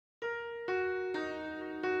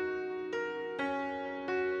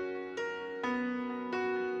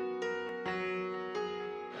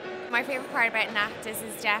My favourite part about Enactus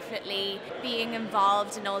is definitely being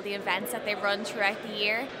involved in all the events that they run throughout the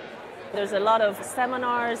year. There's a lot of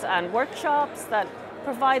seminars and workshops that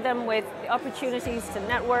provide them with the opportunities to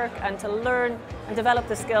network and to learn and develop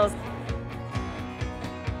the skills.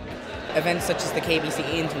 Events such as the KBC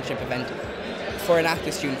internship event for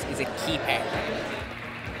Enactus students is a key part.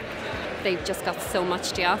 They've just got so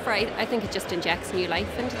much to offer. I think it just injects new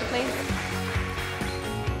life into the place.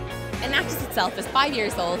 Enactus itself is 5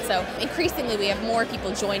 years old, so increasingly we have more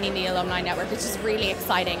people joining the alumni network, which is really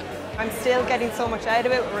exciting. I'm still getting so much out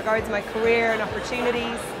of it with regards to my career and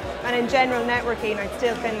opportunities, and in general networking. I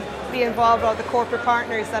still can be involved with all the corporate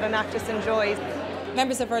partners that Enactus enjoys.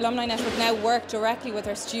 Members of our alumni network now work directly with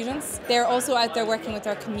our students. They're also out there working with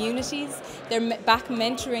our communities. They're back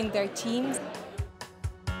mentoring their teams.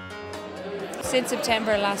 Since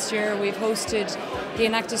September last year, we've hosted the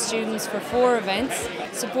Enactus students for 4 events,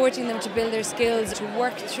 supporting them to build their skills, to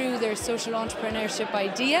work through their social entrepreneurship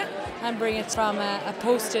idea and bring it from a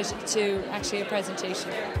post-it to actually a presentation.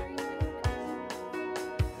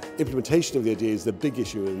 Implementation of the idea is the big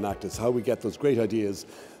issue in Enactus, how we get those great ideas.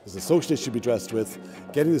 There's a social issue to be addressed with,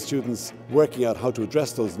 getting the students working out how to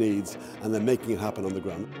address those needs and then making it happen on the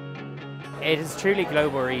ground. It is truly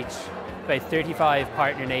global reach, about 35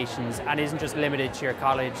 partner nations, and isn't just limited to your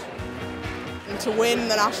college. And to win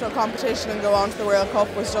the national competition and go on to the World Cup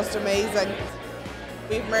was just amazing.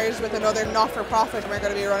 We've merged with another not-for-profit and we're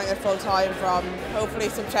going to be running it full-time from hopefully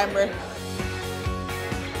September.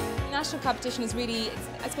 The national competition is really,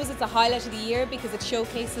 I suppose it's a highlight of the year because it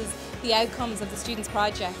showcases the outcomes of the students'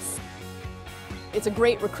 projects. It's a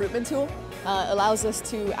great recruitment tool. Allows us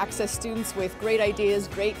to access students with great ideas,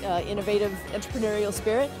 great innovative entrepreneurial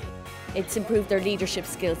spirit. It's improved their leadership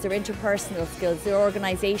skills, their interpersonal skills, their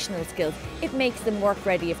organisational skills. It makes them work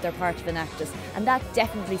ready if they're part of Enactus, and that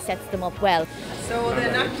definitely sets them up well. So the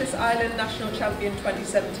Enactus Ireland National Champion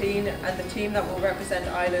 2017 and the team that will represent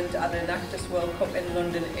Ireland at the Enactus World Cup in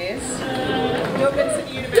London is Dublin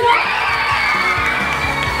City University.